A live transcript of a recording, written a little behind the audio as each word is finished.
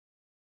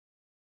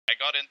I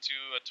got into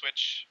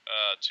Twitch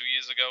 2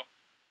 years ago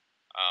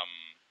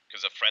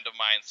because a friend of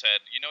mine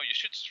said, you know, you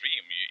should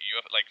stream. You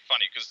have like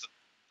funny because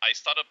I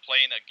started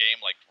playing a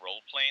game like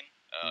role playing.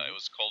 It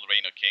was called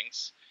Reign of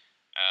Kings,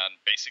 and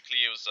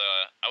basically it was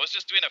I was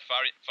just doing a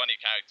funny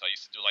character. I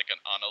used to do like an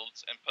Arnold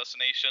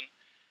impersonation,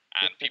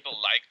 and people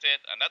liked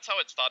it, and that's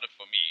how it started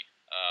for me.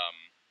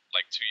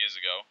 Like 2 years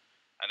ago,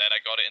 and then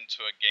I got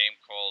into a game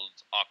called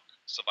Ark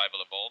Survival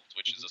Evolved,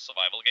 which is a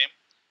survival game,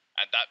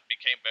 and that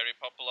became very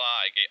popular.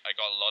 I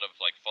got a lot of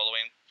like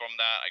following from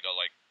that. I got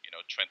like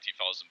 20,000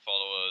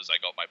 followers. I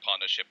got my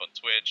partnership on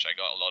Twitch. I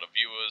got a lot of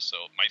viewers,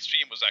 so my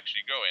stream was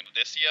actually growing.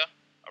 This year,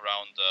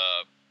 around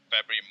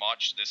February,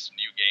 March, this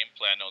new game,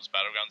 PlayerUnknown's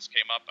Battlegrounds,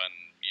 came up, and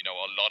a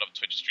lot of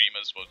Twitch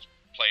streamers was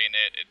playing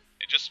it.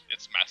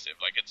 It's massive.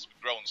 Like, it's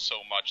grown so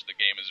much. The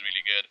game is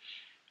really good.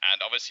 And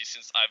obviously,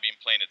 since I've been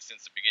playing it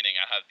since the beginning,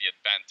 I have the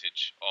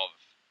advantage of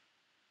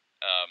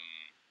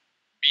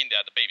being there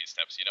at the baby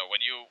steps.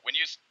 When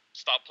you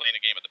start playing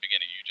a game at the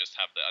beginning, you just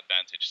have the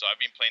advantage. So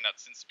I've been playing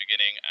that since the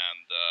beginning,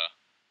 and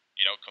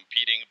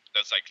competing.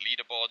 There's like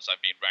leaderboards.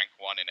 I've been rank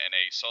 1 in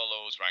NA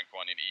solos, rank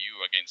 1 in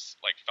EU against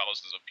like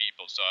thousands of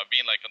people. So I've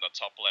been like on the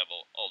top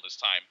level all this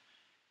time.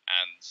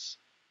 And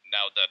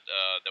now that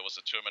there was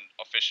a tournament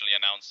officially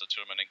announced, a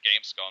tournament in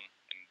Gamescom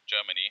in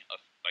Germany,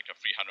 like a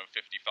 $350,000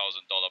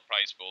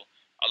 prize pool.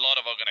 A lot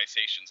of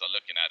organizations are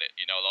looking at it.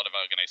 A lot of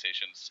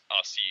organizations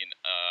are seeing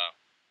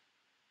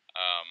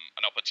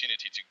an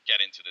opportunity to get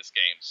into this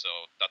game. So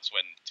that's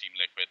when Team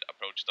Liquid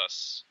approached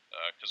us,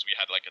 because we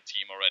had like a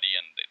team already,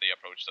 and they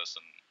approached us,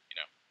 and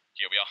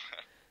here we are.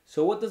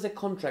 So what does a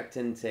contract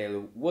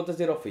entail? What does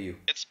it offer you?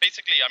 It's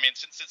basically, I mean,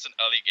 since it's an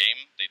early game,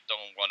 they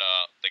don't want to,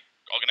 the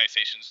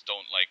organizations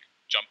don't like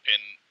jump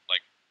in,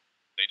 like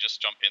they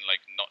just jump in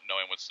like not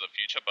knowing what's the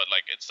future. But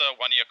like, it's a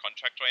 1-year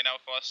contract right now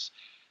for us.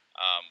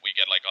 We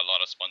get like a lot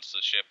of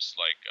sponsorships,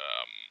 like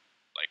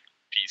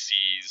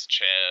PCs,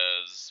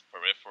 chairs,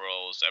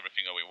 peripherals,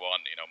 everything that we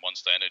want.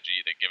 Monster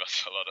Energy, they give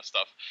us a lot of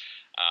stuff.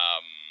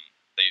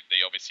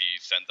 They obviously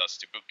send us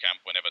to boot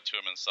camp whenever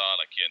tournaments are.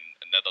 Like here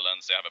in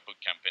Netherlands, they have a boot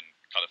camp in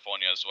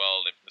California as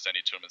well. If there's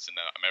any tournaments in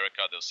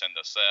America, they'll send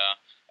us there.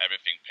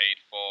 Everything paid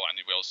for, and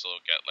we also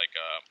get like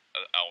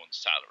our own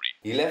salary.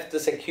 You left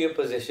the secure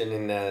position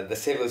in the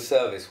civil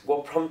service.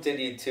 What prompted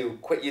you to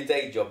quit your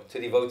day job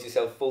to devote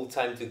yourself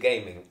full-time to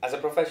gaming, as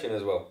a profession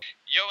as well?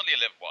 You only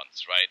live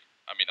once, right?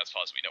 I mean, as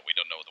far as we know, we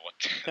don't know what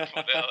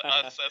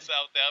else is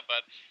out there,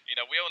 but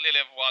we only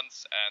live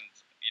once, and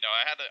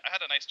I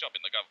had a nice job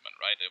in the government,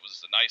 right? It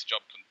was a nice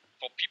job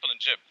for people in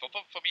gym. For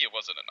me, it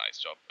wasn't a nice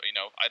job.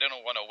 I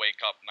don't want to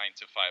wake up 9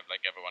 to 5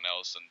 like everyone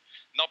else and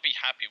not be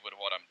happy with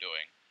what I'm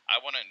doing.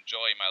 I want to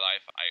enjoy my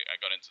life. I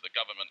got into the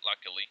government,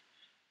 luckily.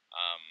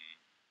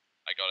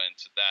 I got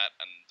into that,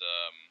 and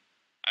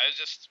I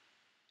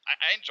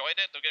enjoyed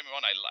it. Don't get me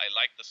wrong. I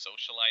liked the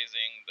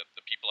socializing.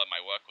 The people at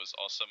my work was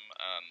awesome,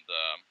 and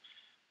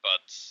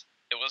but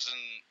it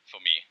wasn't for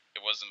me.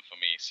 It wasn't for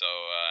me. So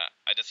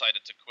I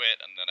decided to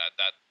quit, and then at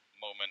that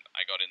moment,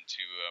 I got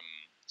into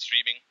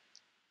streaming.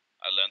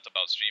 I learned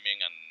about streaming,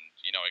 and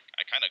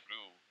I kind of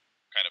grew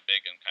kind of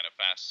big and kind of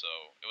fast.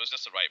 So it was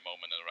just the right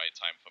moment and the right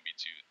time for me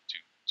to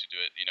do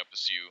it.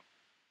 Pursue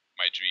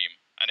my dream.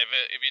 And if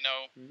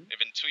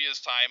in 2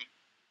 years' time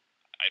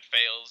it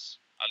fails,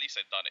 at least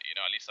I've done it.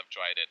 At least I've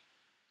tried it.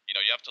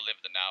 You have to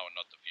live the now and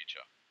not the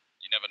future.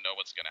 You never know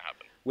what's going to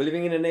happen. We're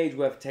living in an age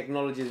where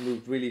technology has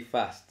moved really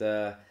fast,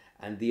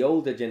 and the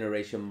older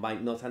generation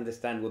might not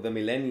understand what the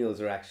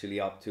millennials are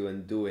actually up to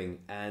and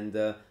doing. And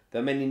there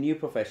are many new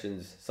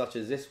professions, such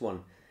as this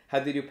one. How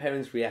did your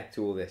parents react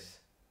to all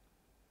this?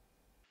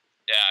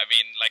 Yeah, I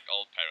mean, like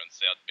all parents,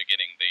 at the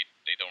beginning,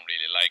 they don't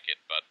really like it.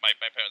 But my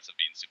parents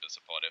have been super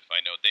supportive.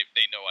 I know they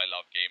know I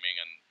love gaming,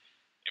 and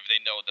if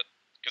they know that,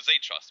 because they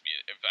trust me.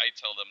 If I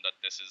tell them that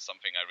this is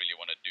something I really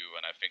want to do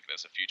and I think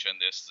there's a future in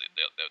this,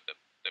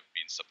 they've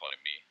been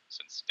supporting me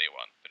since day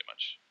one, pretty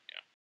much.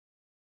 Yeah.